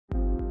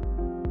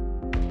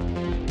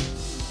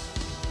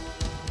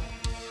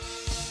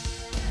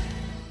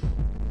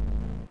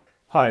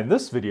Hi, in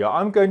this video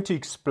I'm going to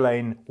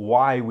explain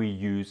why we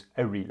use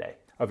a relay.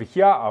 Over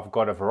here I've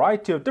got a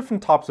variety of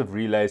different types of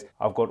relays.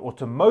 I've got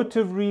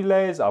automotive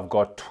relays, I've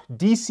got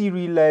DC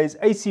relays,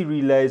 AC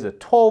relays, a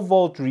 12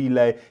 volt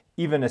relay,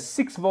 even a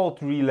 6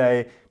 volt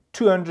relay,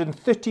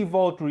 230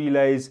 volt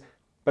relays,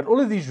 but all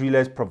of these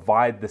relays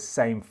provide the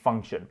same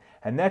function,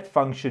 and that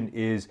function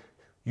is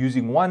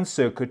using one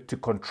circuit to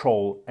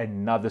control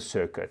another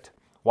circuit.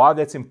 Why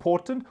that's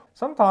important?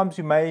 Sometimes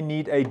you may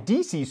need a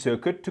DC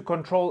circuit to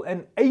control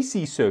an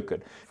AC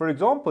circuit. For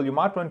example, you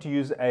might want to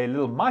use a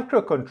little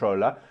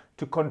microcontroller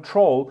to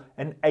control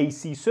an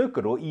AC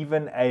circuit or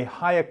even a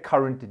higher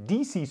current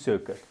DC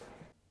circuit.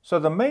 So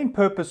the main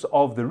purpose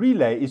of the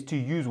relay is to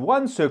use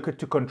one circuit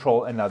to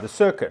control another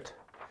circuit.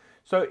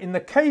 So in the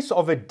case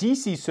of a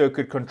DC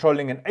circuit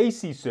controlling an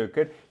AC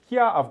circuit,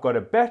 here I've got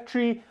a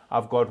battery,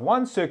 I've got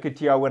one circuit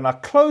here. When I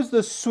close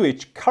the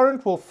switch,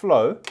 current will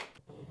flow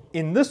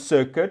in this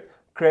circuit,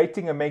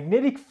 creating a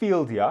magnetic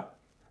field here.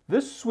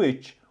 This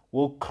switch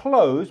will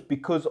close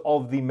because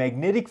of the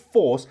magnetic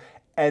force,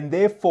 and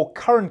therefore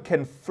current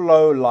can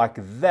flow like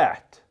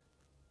that.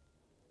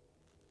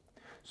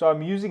 So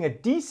I'm using a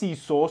DC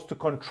source to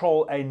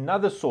control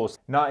another source.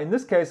 Now in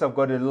this case I've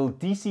got a little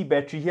DC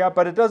battery here,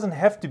 but it doesn't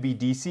have to be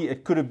DC.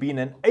 It could have been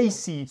an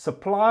AC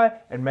supply,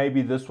 and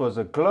maybe this was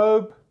a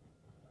globe.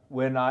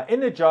 When I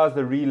energize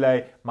the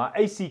relay, my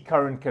AC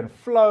current can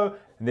flow,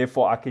 and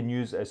therefore I can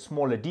use a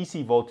smaller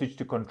DC voltage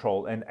to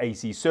control an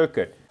AC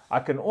circuit. I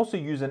can also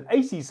use an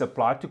AC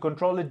supply to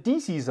control a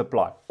DC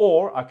supply,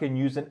 or I can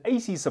use an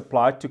AC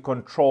supply to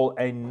control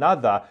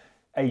another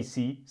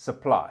AC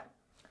supply.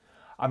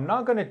 I'm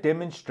now going to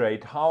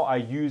demonstrate how I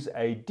use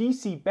a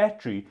DC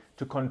battery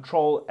to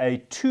control a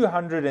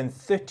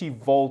 230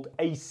 volt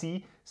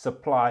AC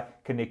supply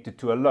connected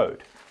to a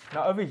load.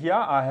 Now over here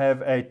I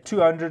have a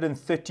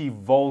 230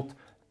 volt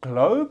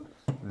globe.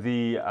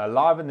 The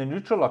live and the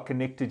neutral are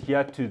connected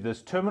here to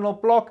this terminal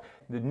block.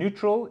 The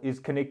neutral is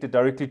connected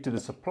directly to the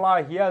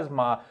supply. Here's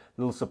my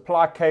little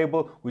supply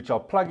cable, which I'll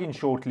plug in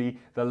shortly.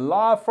 The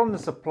live from the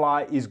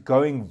supply is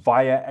going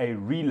via a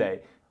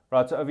relay.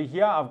 Right, so over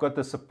here I've got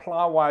the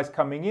supply wires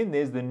coming in.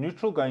 There's the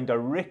neutral going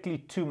directly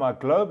to my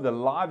globe. The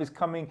live is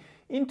coming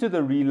into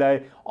the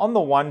relay on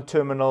the one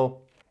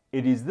terminal.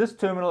 It is this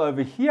terminal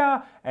over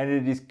here, and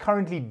it is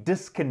currently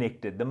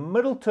disconnected. The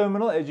middle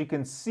terminal, as you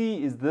can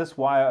see, is this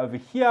wire over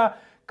here,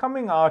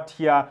 coming out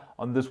here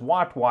on this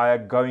white wire,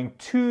 going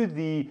to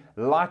the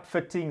light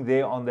fitting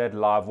there on that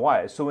live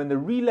wire. So when the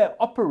relay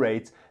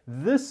operates,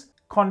 this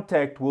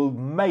contact will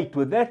mate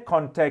with that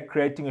contact,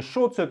 creating a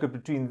short circuit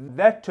between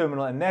that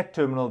terminal and that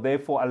terminal,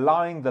 therefore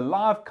allowing the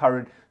live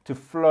current to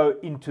flow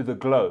into the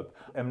globe.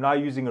 I'm now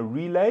using a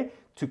relay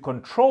to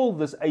control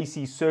this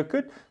AC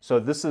circuit. So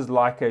this is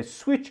like a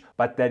switch,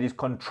 but that is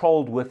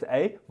controlled with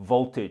a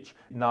voltage.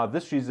 Now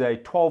this is a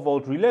 12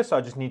 volt relay, so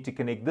I just need to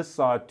connect this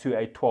side to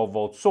a 12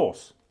 volt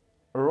source.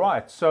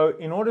 Alright, so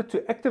in order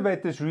to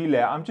activate this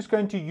relay, I'm just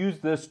going to use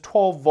this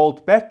 12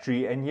 volt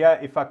battery, and here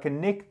if I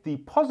connect the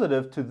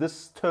positive to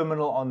this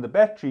terminal on the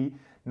battery,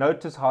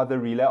 notice how the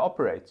relay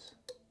operates.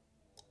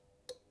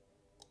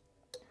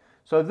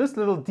 So this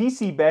little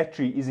DC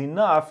battery is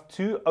enough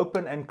to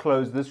open and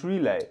close this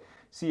relay.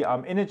 See,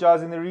 I'm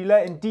energizing the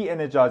relay and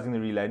de-energizing the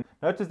relay.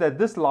 Notice that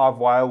this live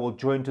wire will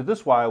join to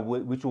this wire,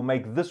 which will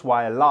make this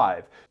wire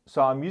live.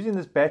 So I'm using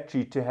this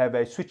battery to have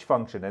a switch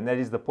function, and that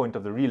is the point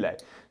of the relay.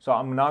 So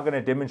I'm now going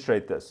to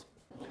demonstrate this.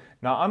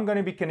 Now I'm going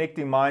to be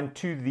connecting mine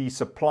to the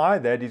supply.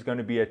 That is going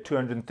to be a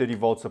 230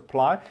 volt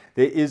supply.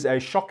 There is a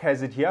shock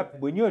hazard here.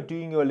 When you're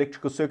doing your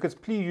electrical circuits,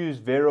 please use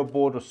Vero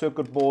board or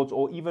circuit boards,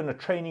 or even a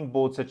training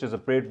board such as a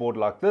breadboard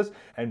like this,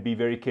 and be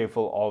very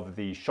careful of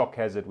the shock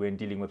hazard when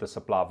dealing with the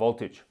supply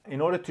voltage. In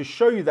order to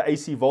show you the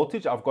AC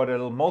voltage, I've got a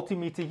little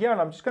multimeter here,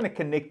 and I'm just going to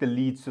connect the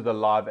leads to the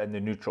live and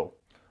the neutral.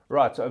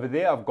 Right, so over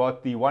there I've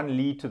got the one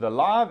lead to the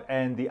live,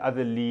 and the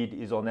other lead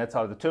is on that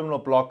side of the terminal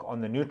block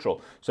on the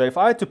neutral. So if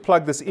I had to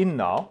plug this in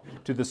now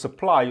to the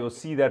supply, you'll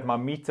see that my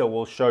meter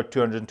will show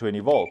 220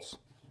 volts.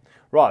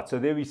 Right, so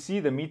there we see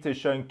the meter is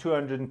showing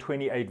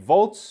 228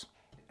 volts,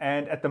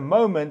 and at the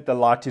moment the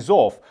light is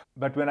off.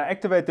 But when I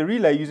activate the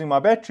relay using my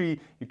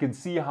battery, you can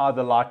see how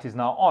the light is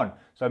now on.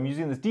 So I'm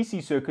using this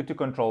DC circuit to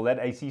control that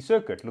AC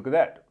circuit. Look at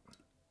that.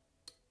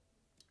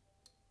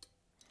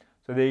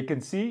 So there you can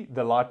see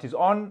the light is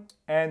on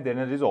and then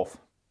it is off.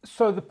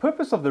 So the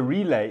purpose of the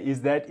relay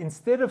is that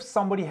instead of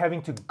somebody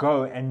having to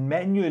go and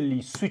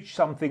manually switch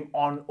something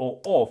on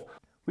or off,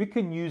 we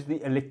can use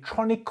the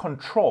electronic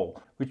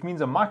control, which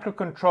means a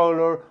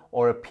microcontroller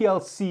or a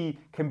PLC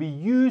can be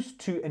used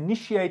to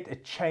initiate a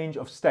change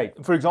of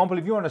state. For example,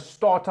 if you want to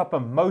start up a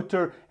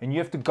motor and you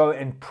have to go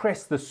and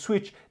press the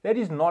switch, that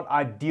is not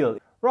ideal.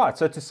 Right,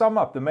 so to sum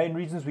up, the main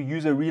reasons we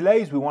use a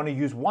relay is we want to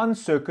use one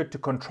circuit to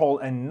control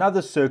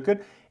another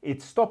circuit.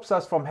 It stops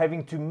us from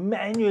having to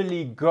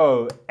manually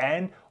go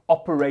and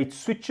operate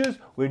switches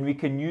when we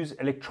can use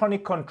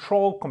electronic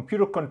control,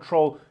 computer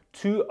control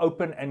to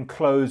open and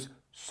close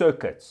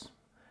circuits.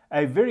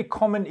 A very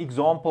common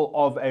example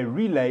of a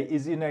relay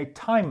is in a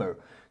timer.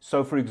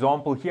 So for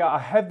example, here I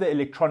have the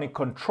electronic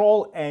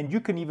control, and you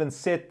can even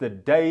set the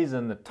days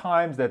and the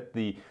times that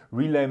the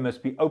relay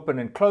must be open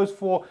and closed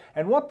for.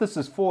 And what this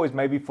is for is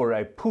maybe for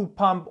a pool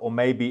pump, or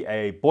maybe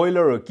a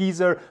boiler or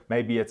geyser.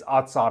 Maybe it's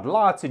outside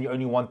lights and you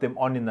only want them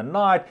on in the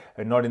night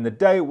and not in the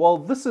day. Well,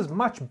 this is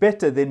much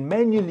better than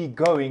manually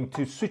going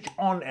to switch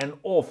on and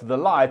off the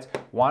lights.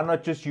 Why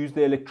not just use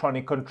the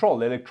electronic control?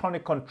 The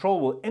electronic control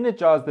will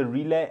energize the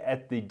relay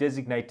at the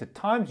designated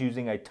times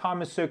using a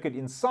timer circuit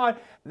inside.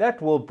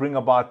 That will bring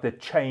about the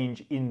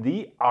change in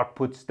the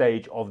output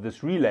stage of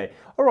this relay.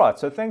 All right,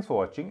 so thanks for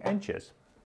watching and cheers.